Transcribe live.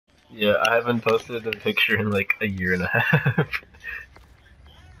Yeah, I haven't posted a picture in like a year and a half.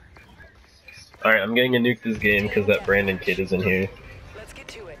 Alright, I'm getting a nuke this game because that Brandon kid is in here. Let's get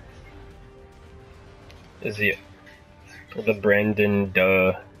to it. Is he the Brandon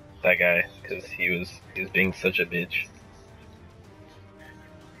that guy? Because he was being such a bitch.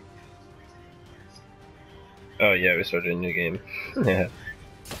 Oh yeah, we started a new game. Yeah.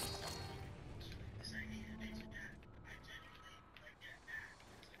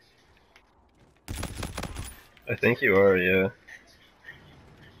 I think you are, yeah.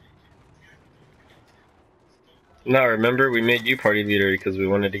 No, remember we made you party leader because we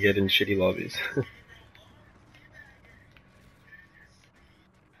wanted to get in shitty lobbies.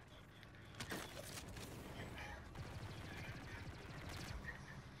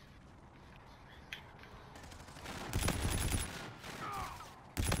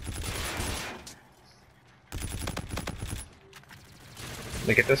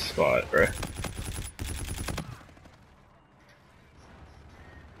 Look at this spot, bro.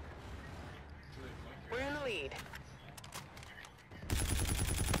 We're in the lead.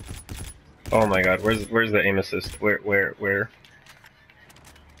 Oh my god, where's the aim assist? Where?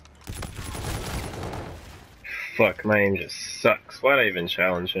 Fuck, my aim just sucks. Why'd I even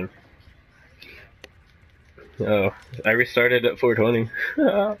challenge him? Oh, I restarted at 420.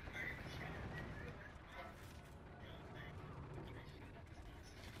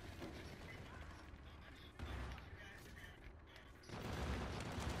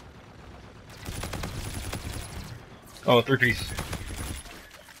 Oh, three-piece.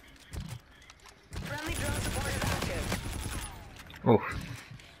 Friendly drone support is active. Oof.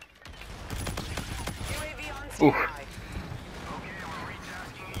 UAV on Oof. standby. Okay, we're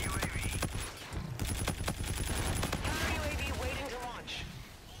retasking the UAV. Counter UAV waiting to launch.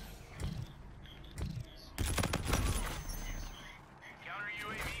 Counter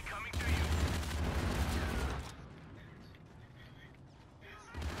UAV coming to you.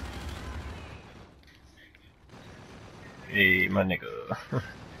 Hey, my nigga.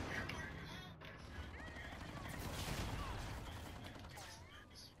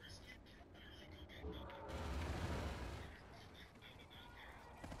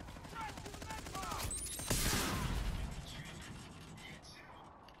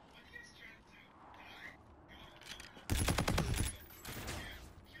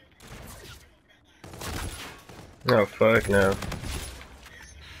 Oh fuck no.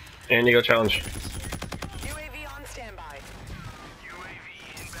 And you go challenge. UAV on standby. UAV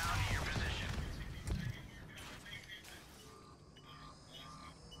inbound to your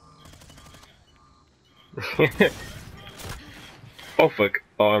position. Oh fuck.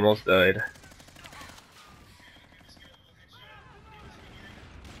 Oh, I almost died.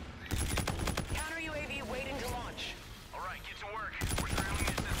 Counter UAV waiting to launch. Alright, get to work. We're scrambling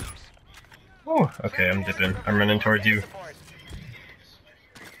your systems. Oh, okay, I'm dipping. I'm running towards you.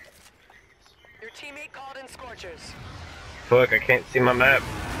 Your teammate called in scorchers. Fuck, I can't see my map.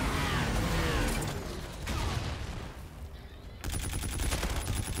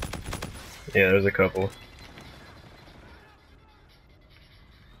 Yeah, there's a couple.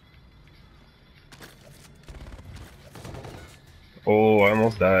 Oh, I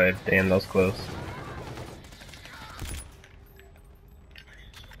almost died. Damn, that was close.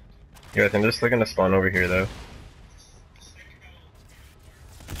 Yeah, I think they're still gonna spawn over here though.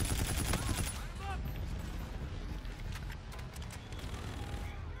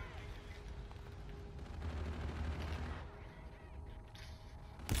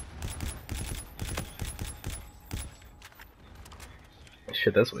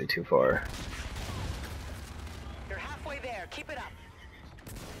 Shit, that's way too far. You're halfway there. Keep it up.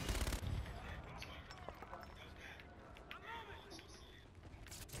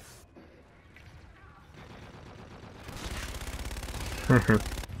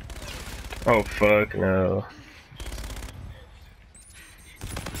 Oh fuck no.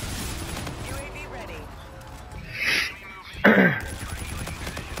 UAV ready.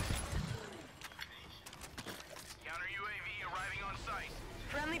 Counter UAV arriving on site.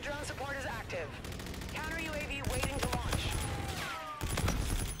 Friendly drone support is active. Counter UAV waiting to launch.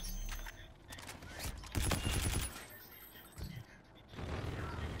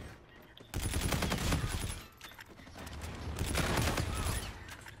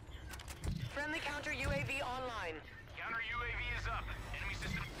 Friendly counter UAV online. Counter UAV is up. Enemy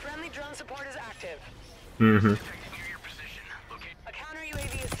system. Friendly drone support is active. Mm-hmm. Your position. A counter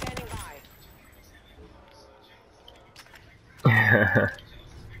UAV is standing by.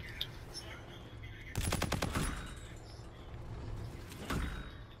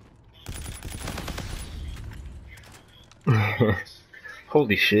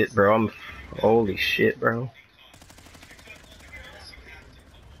 Holy shit, bro. Holy shit, bro.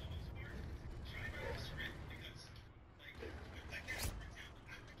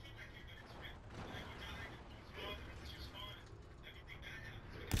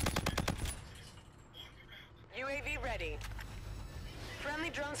 UAV ready. Friendly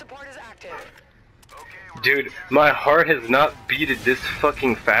drone support is active. Dude, my heart has not beaten this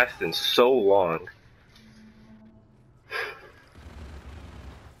fucking fast in so long.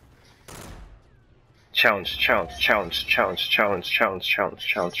 Challenge, challenge, challenge, challenge, challenge, challenge, challenge,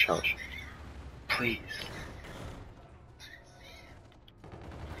 challenge, challenge. Please.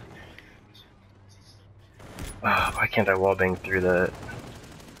 Why can't I wallbang through that?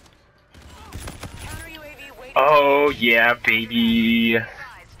 Counter UAV waiting. Oh yeah, baby.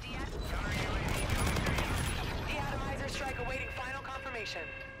 De-Atomizer strike awaiting final confirmation.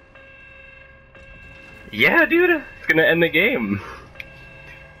 Yeah, dude. It's gonna end the game.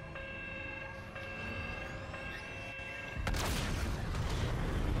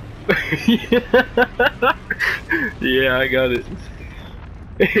 Yeah, I got it.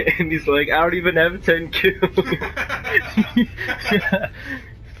 And he's like, I don't even have 10 kills.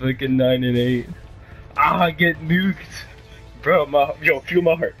 Fucking 9 and 8. Ah, I get nuked. Bro, yo, feel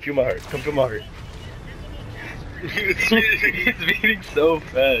my heart. Feel my heart. Come feel my heart. It's beating so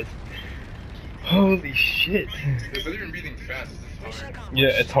fast. Holy shit. But even breathing fast is hard. Yeah,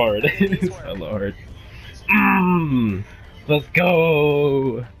 it's hard. It's hella hard. Let's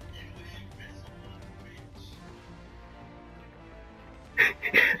go.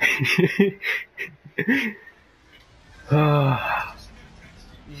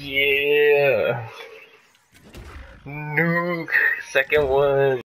 Yeah. Nuke. Second one.